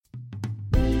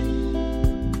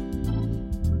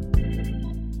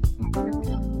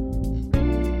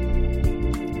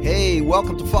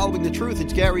welcome to Following the Truth.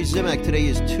 It's Gary Zimak. Today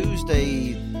is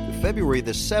Tuesday, February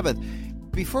the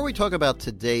 7th. Before we talk about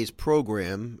today's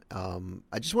program,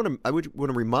 I would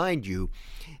want to remind you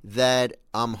that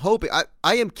I'm hoping,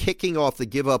 I am kicking off the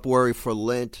Give Up Worry for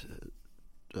Lent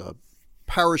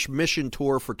parish mission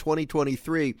tour for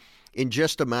 2023 in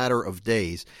just a matter of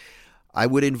days. I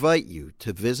would invite you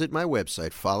to visit my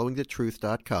website,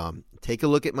 followingthetruth.com. Take a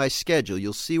look at my schedule.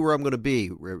 You'll see where I'm going to be,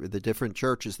 the different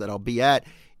churches that I'll be at.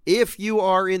 If you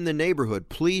are in the neighborhood,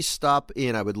 please stop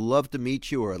in. I would love to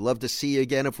meet you, or I'd love to see you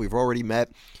again if we've already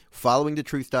met.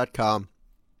 Followingthetruth.com.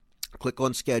 Click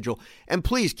on schedule. And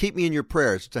please keep me in your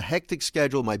prayers. It's a hectic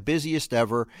schedule, my busiest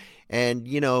ever. And,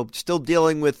 still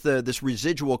dealing with this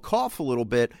residual cough a little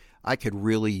bit. I could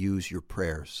really use your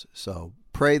prayers. So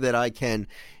pray that I can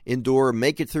endure,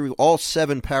 make it through all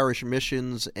 7 parish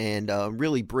missions, and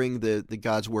really bring the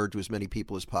God's Word to as many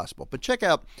people as possible. But check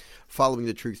out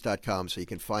followingthetruth.com so you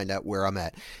can find out where I'm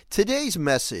at. Today's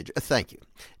message, thank you.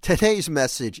 Today's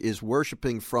message is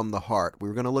worshiping from the heart.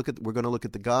 We're going to look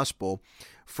at the gospel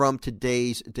from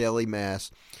today's daily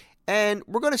mass, and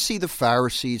we're going to see the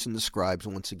Pharisees and the scribes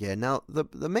once again. Now,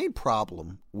 the main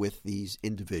problem with these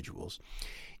individuals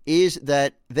is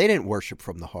that they didn't worship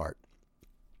from the heart.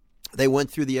 They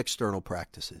went through the external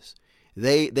practices.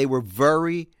 They were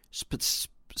very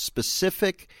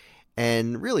specific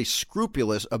and really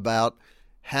scrupulous about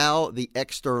how the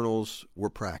externals were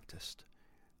practiced.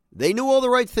 They knew all the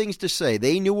right things to say.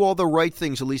 They knew all the right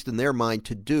things, at least in their mind,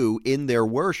 to do in their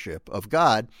worship of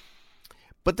God.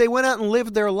 But they went out and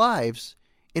lived their lives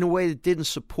in a way that didn't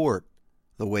support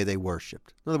the way they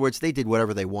worshiped. In other words, they did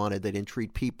whatever they wanted. They didn't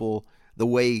treat people the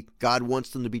way God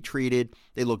wants them to be treated.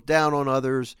 They looked down on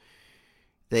others.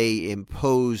 They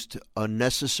imposed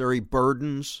unnecessary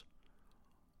burdens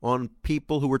on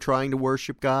people who were trying to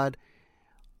worship God.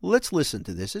 Let's listen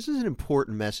to this. This is an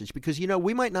important message because,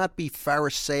 we might not be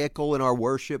pharisaical in our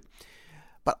worship,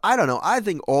 but I don't know. I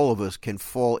think all of us can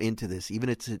fall into this, even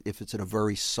if it's in a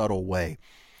very subtle way.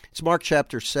 It's Mark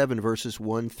chapter 7, verses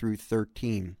 1 through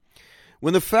 13.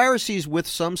 When the Pharisees with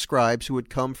some scribes who had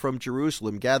come from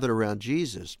Jerusalem gathered around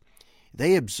Jesus,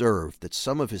 they observed that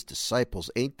some of his disciples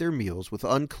ate their meals with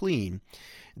unclean,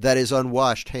 that is,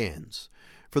 unwashed hands.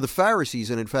 For the Pharisees,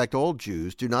 and in fact all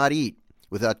Jews, do not eat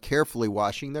without carefully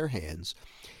washing their hands,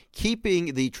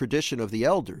 keeping the tradition of the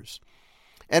elders.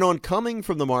 And on coming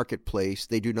from the marketplace,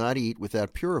 they do not eat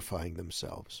without purifying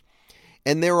themselves.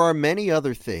 And there are many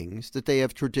other things that they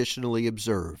have traditionally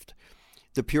observed,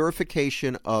 the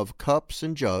purification of cups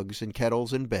and jugs and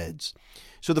kettles and beds.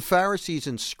 So the Pharisees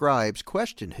and scribes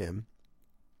questioned him,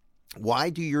 "Why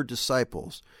do your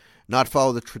disciples not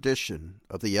follow the tradition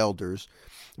of the elders,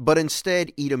 but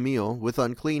instead eat a meal with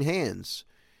unclean hands?"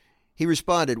 He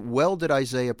responded, "Well did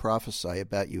Isaiah prophesy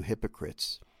about you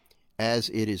hypocrites, as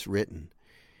it is written,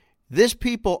 'This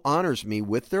people honors me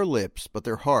with their lips, but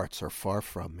their hearts are far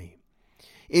from me.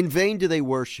 In vain do they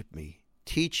worship me,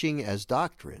 teaching as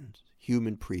doctrines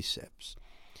human precepts.'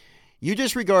 You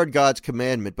disregard God's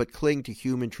commandment, but cling to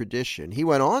human tradition." He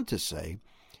went on to say,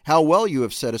 "How well you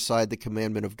have set aside the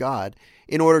commandment of God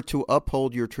in order to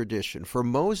uphold your tradition. For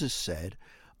Moses said,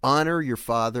 'Honor your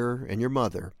father and your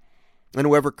mother, and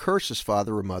whoever curses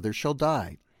father or mother shall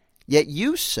die.' Yet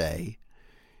you say,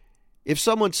 if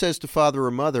someone says to father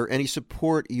or mother, 'Any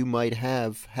support you might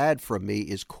have had from me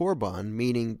is korban,'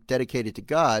 meaning dedicated to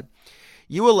God,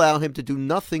 you allow him to do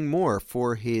nothing more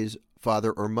for his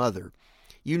father or mother.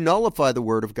 You nullify the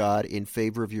word of God in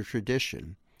favor of your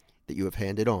tradition that you have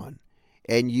handed on,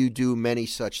 and you do many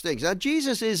such things." Now,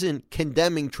 Jesus isn't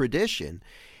condemning tradition.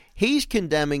 He's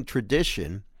condemning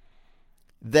tradition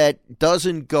that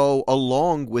doesn't go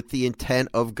along with the intent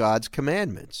of God's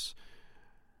commandments.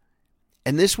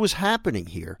 And this was happening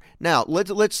here. Now,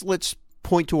 let's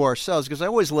point to ourselves, because I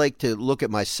always like to look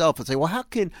at myself and say, well,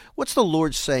 what's the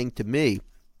Lord saying to me?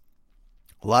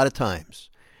 A lot of times,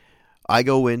 I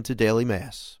go into daily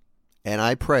mass and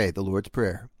I pray the Lord's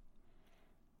Prayer.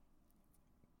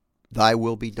 "Thy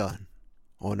will be done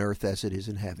on earth as it is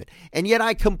in heaven." And yet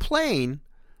I complain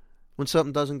when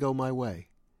something doesn't go my way,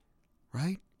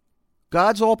 right?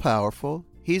 God's all powerful.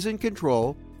 He's in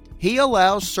control. He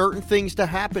allows certain things to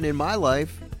happen in my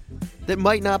life that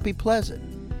might not be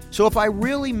pleasant. So if I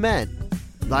really meant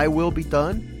 "Thy will be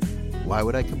done," why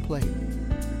would I complain?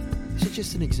 This is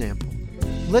just an example.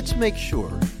 Let's make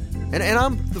sure, and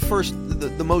I'm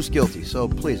the most guilty, so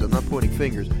please, I'm not pointing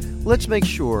fingers. Let's make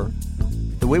sure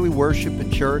the way we worship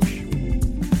in church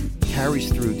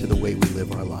carries through to the way we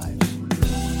live our lives.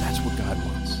 That's what God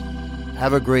wants.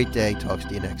 Have a great day. Talk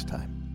to you next time.